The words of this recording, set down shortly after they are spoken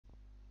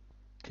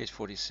Case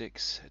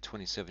 46, a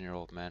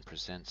 27-year-old man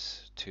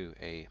presents to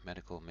a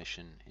medical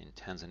mission in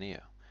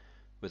Tanzania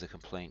with a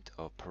complaint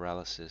of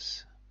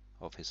paralysis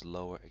of his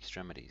lower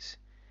extremities.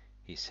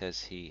 He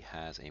says he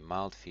has a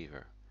mild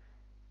fever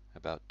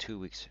about 2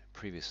 weeks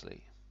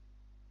previously,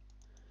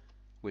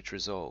 which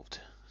resolved.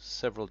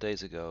 Several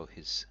days ago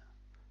his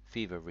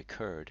fever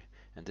recurred,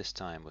 and this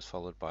time was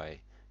followed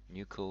by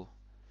nuchal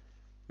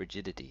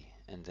rigidity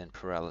and then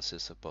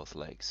paralysis of both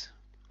legs.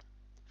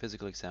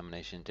 Physical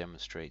examination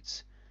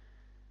demonstrates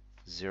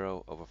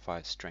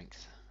 0/5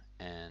 strength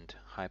and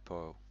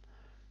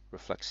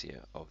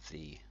hyporeflexia of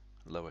the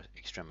lower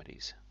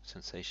extremities.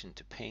 Sensation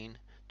to pain,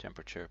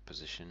 temperature,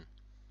 position,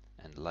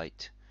 and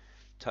light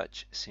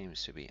touch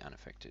seems to be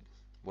unaffected.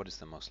 What is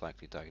the most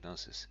likely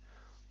diagnosis?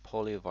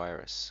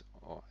 Poliovirus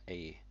or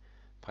a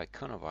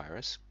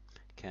Picornavirus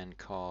can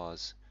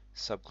cause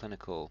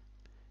subclinical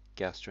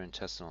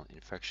gastrointestinal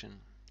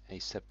infection,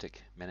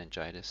 aseptic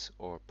meningitis,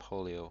 or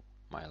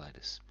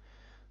poliomyelitis.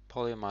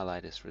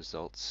 Poliomyelitis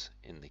results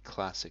in the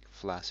classic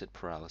flaccid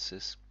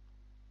paralysis,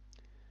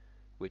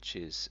 which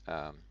is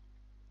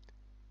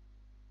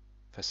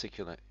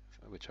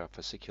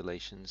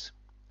fasciculations,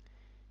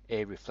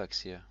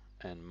 areflexia,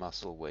 and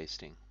muscle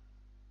wasting.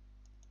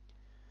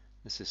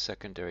 This is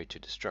secondary to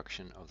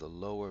destruction of the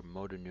lower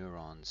motor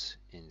neurons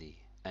in the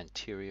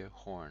anterior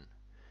horn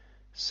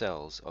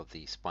cells of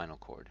the spinal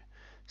cord.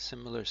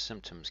 Similar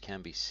symptoms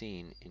can be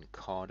seen in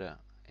cauda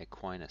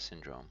equina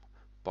syndrome,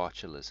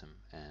 botulism,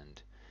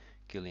 and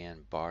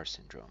Guillain-Barré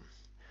syndrome.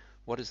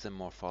 What is the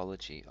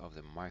morphology of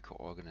the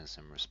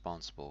microorganism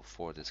responsible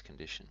for this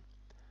condition?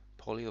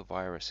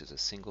 Poliovirus is a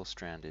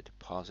single-stranded,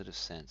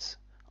 positive-sense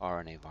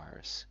RNA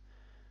virus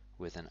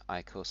with an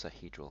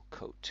icosahedral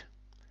coat.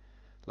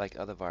 Like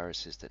other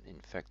viruses that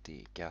infect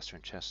the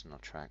gastrointestinal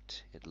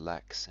tract, it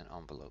lacks an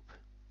envelope.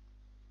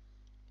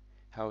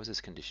 How is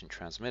this condition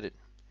transmitted?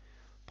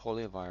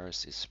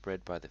 Poliovirus is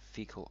spread by the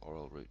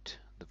fecal-oral route.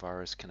 The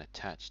virus can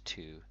attach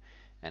to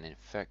and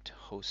infect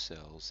host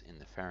cells in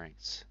the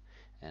pharynx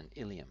and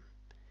ileum.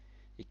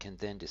 It can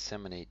then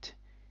disseminate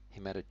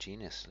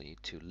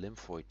hematogenously to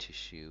lymphoid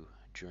tissue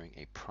during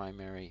a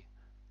primary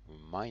or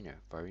minor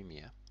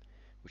viremia,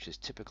 which is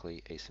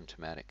typically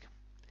asymptomatic.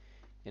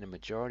 In a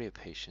majority of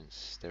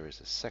patients, there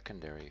is a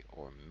secondary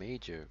or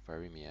major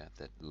viremia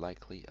that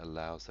likely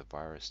allows the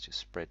virus to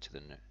spread to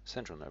the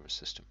central nervous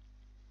system.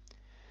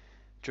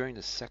 During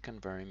the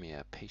second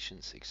viremia,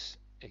 patients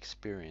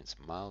experience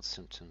mild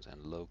symptoms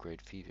and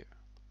low-grade fever.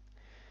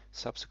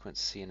 Subsequent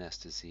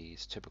CNS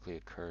disease typically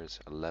occurs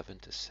 11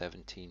 to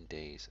 17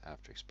 days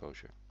after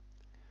exposure.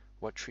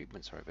 What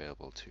treatments are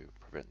available to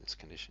prevent this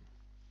condition?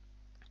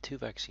 2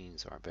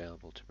 vaccines are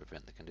available to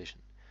prevent the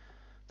condition.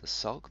 The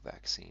Salk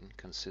vaccine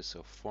consists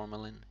of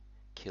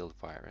formalin-killed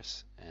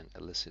virus and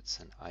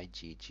elicits an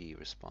IgG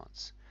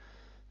response.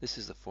 This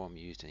is the form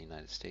used in the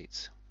United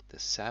States. The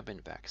Sabin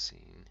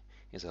vaccine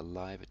is a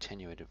live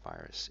attenuated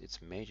virus.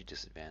 Its major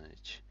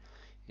disadvantage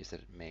is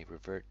that it may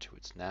revert to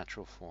its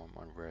natural form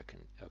on rare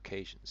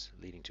occasions,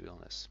 leading to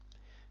illness.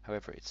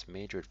 However, its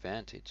major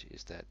advantage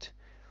is that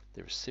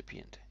the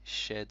recipient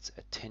sheds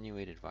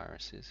attenuated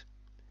viruses,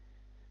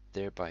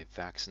 thereby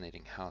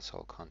vaccinating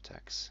household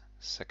contacts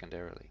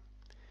secondarily.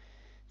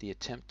 The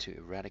attempt to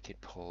eradicate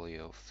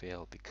polio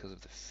failed because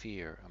of the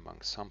fear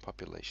among some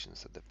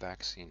populations that the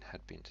vaccine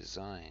had been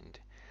designed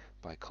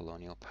by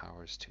colonial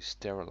powers to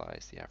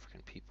sterilize the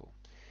African people.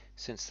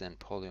 Since then,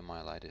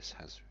 poliomyelitis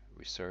has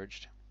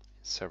resurged in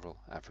several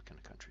African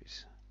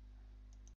countries.